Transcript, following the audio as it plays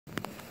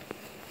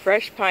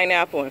Fresh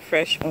pineapple and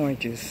fresh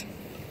oranges.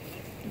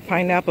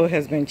 Pineapple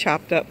has been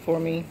chopped up for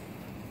me.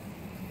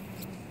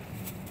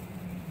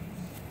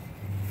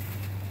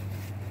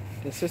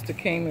 The sister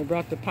came and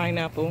brought the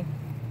pineapple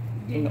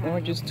and the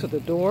oranges to the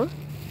door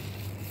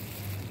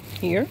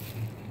here.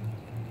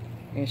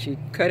 And she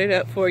cut it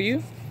up for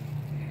you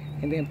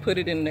and then put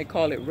it in, they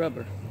call it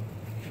rubber.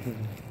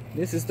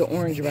 This is the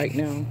orange right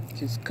now.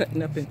 She's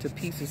cutting up into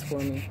pieces for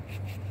me.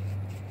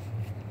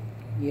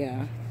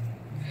 Yeah.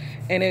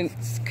 And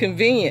it's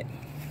convenient,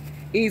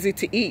 easy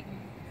to eat.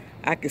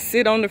 I could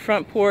sit on the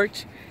front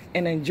porch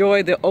and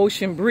enjoy the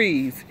ocean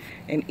breeze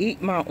and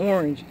eat my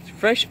orange,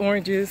 fresh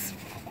oranges,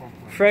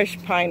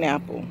 fresh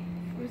pineapple.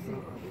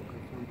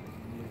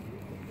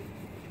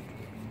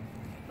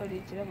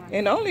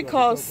 It only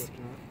costs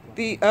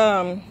the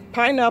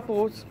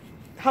pineapples.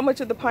 How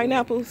much are the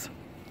pineapples?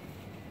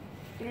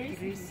 3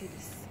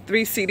 CDs.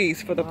 3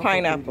 CDs for the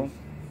pineapple.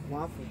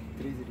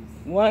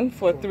 1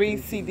 for 3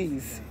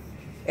 CDs.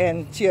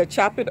 And she'll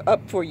chop it up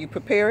for you,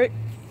 prepare it,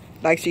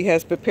 like she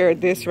has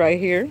prepared this right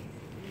here.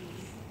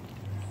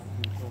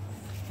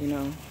 You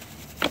know,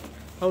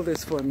 hold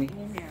this for me.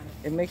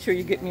 And make sure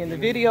you get me in the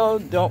video.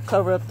 Don't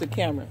cover up the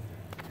camera.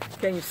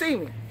 Can you see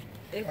me?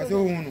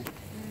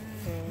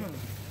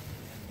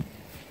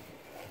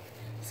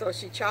 So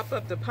she chopped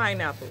up the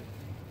pineapple.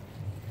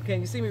 Can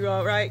you see me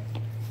all right?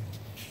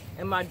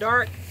 Am I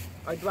dark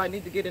or do I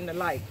need to get in the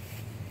light?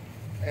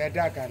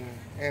 Dark and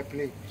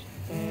airplane.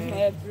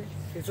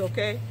 It's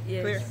okay?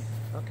 Yes. Clear?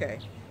 Okay.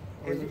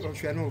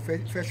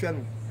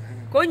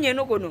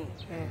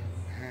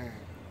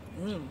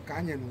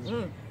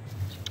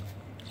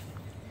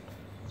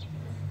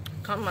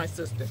 Come, my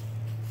sister.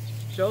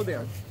 Show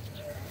them.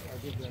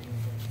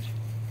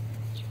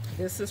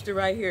 This sister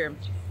right here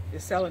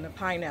is selling a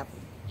pineapple.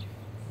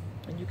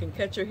 And you can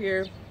catch her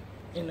here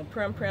in the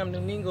Prem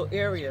Nuningo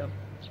area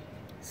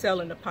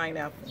selling the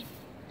pineapple.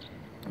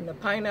 And the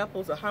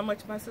pineapples are how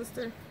much, my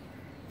sister?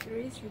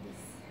 3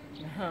 CDs.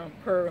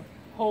 Per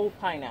whole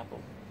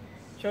pineapple.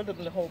 Show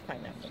them the whole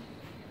pineapple.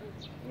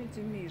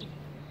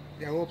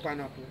 The whole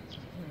pineapple.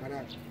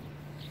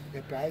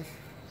 The price?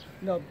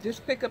 No,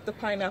 just pick up the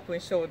pineapple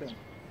and show them.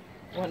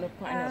 One of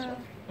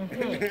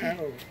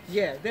pineapple.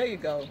 Yeah, there you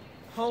go.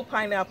 Whole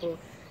pineapple.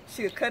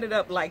 She'll cut it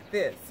up like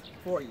this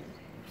for you.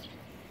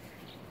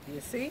 You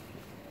see?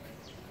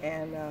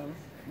 And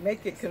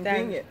make it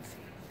convenient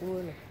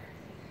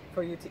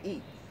for you to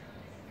eat.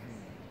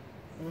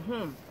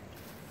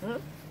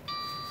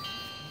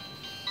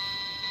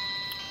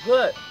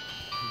 Good,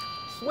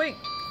 sweet,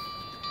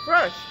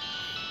 fresh,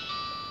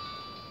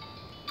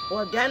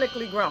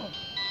 organically grown.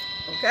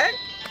 Okay?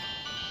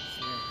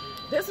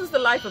 This is the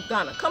life of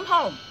Ghana. Come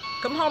home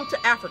to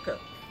Africa.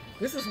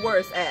 This is where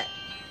it's at.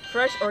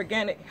 Fresh,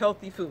 organic,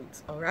 healthy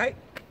foods. All right?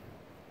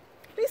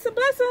 Peace and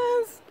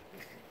blessings.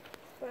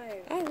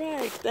 All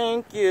right,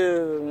 thank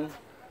you.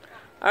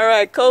 All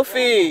right,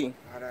 Kofi.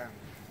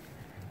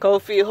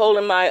 Kofi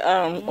holding my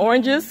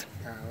oranges.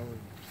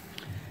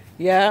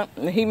 Yeah,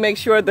 and he makes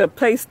sure the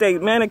place stays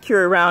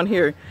manicured around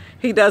here.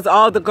 He does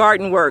all the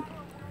garden work.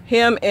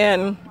 Him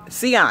and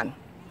Sion.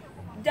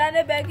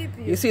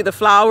 You see the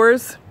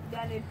flowers?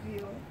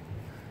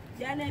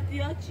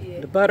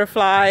 The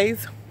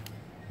butterflies.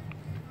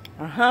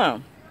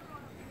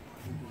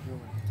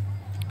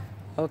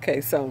 Okay,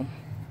 so.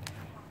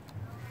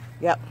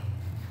 Yep.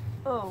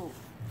 Oh.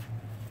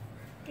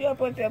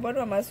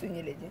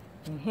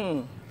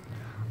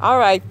 All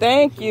right,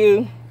 thank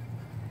you.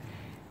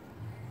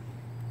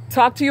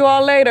 Talk to you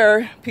all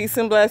later. Peace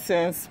and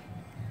blessings.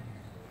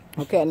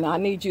 Okay, now I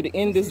need you to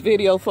end this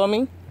video for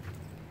me.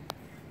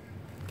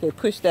 Okay,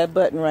 push that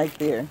button right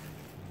there.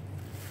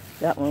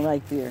 That one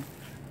right there.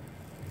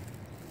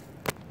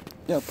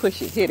 No,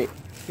 push it, hit it.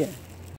 Yeah.